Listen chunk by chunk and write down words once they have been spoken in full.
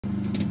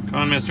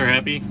Come on, Mr.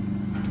 Happy.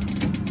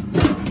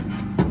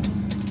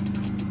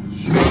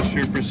 Show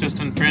your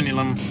persistent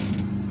frenulum.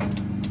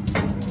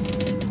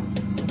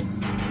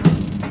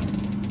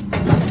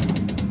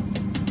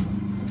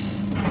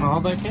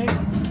 Hold that cake.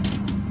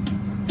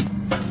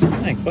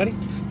 Thanks, buddy.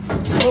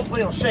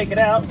 Hopefully he'll shake it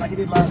out like he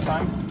did last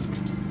time.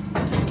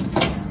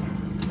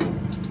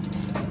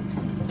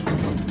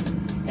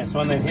 Yeah, so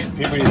when they hit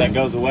puberty, that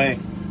goes away.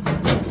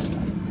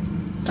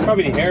 It's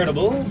probably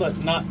heritable,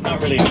 but not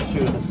really an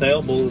issue with the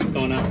sale bull that's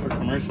going out for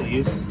commercial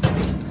use.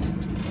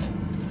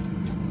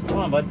 Come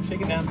on, bud,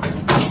 shake it down.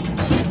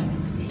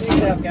 Shake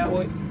it out,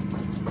 cowboy.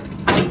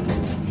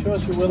 Show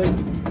us your willy.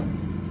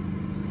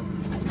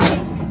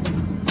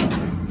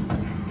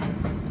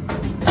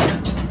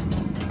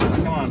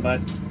 Come on,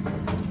 bud.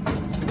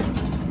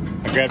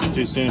 I grabbed you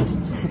too soon.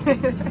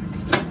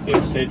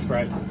 Get stage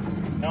fright.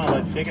 Come on,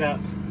 bud, shake it out.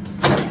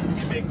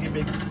 Get big, get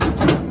big.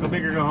 Go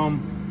big or go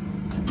home.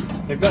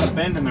 They've got a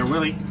bend in their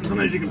willy.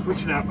 Sometimes you can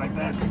push it out like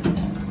that.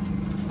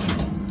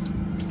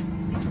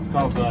 It's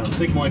called the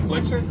sigmoid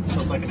flexor, so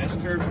it's like an S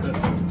curve.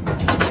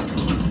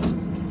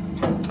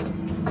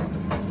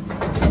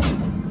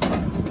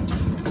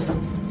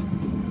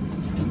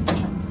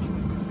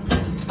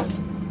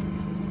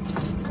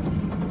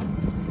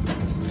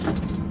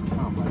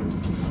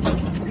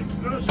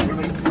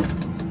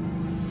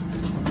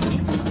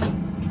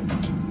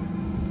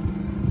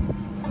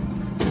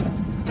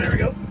 There we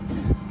go.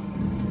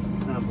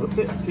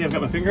 See, I've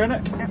got my finger in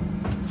it. Yeah.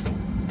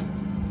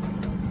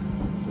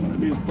 What I want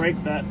to do is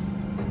break that.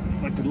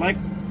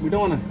 We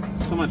don't want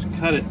to so much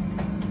cut it.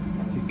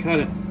 If you cut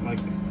it like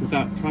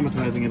without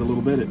traumatizing it a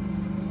little bit, it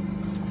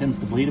tends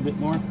to bleed a bit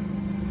more. So,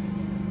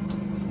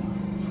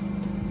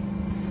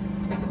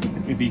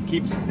 if we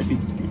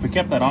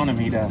kept that on him,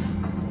 he'd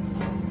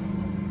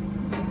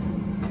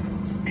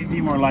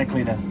be more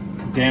likely to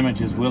damage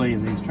his willy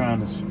as he's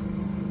trying to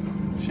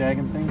shag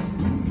and things.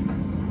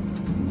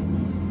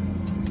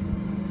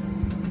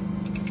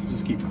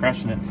 Keep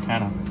crushing it to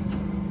kind of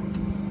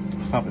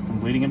stop it from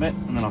bleeding a bit,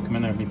 and then I'll come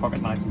in there with my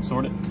pocket knife and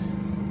sort it.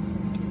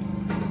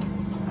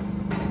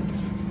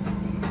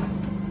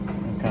 So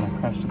I've kind of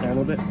crushed it there a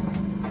little bit.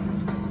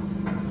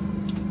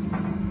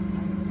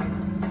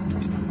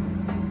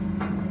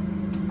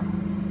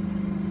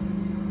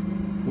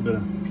 A little bit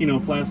of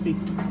Penoplasty.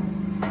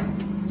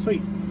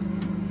 Sweet.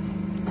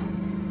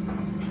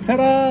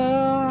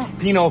 Ta-da!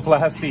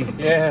 Penoplasty.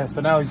 Yeah,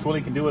 so now his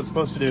willy can do what it's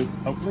supposed to do.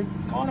 Hopefully.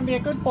 Go on and be a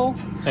good bull.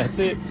 That's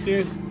it.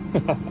 Cheers.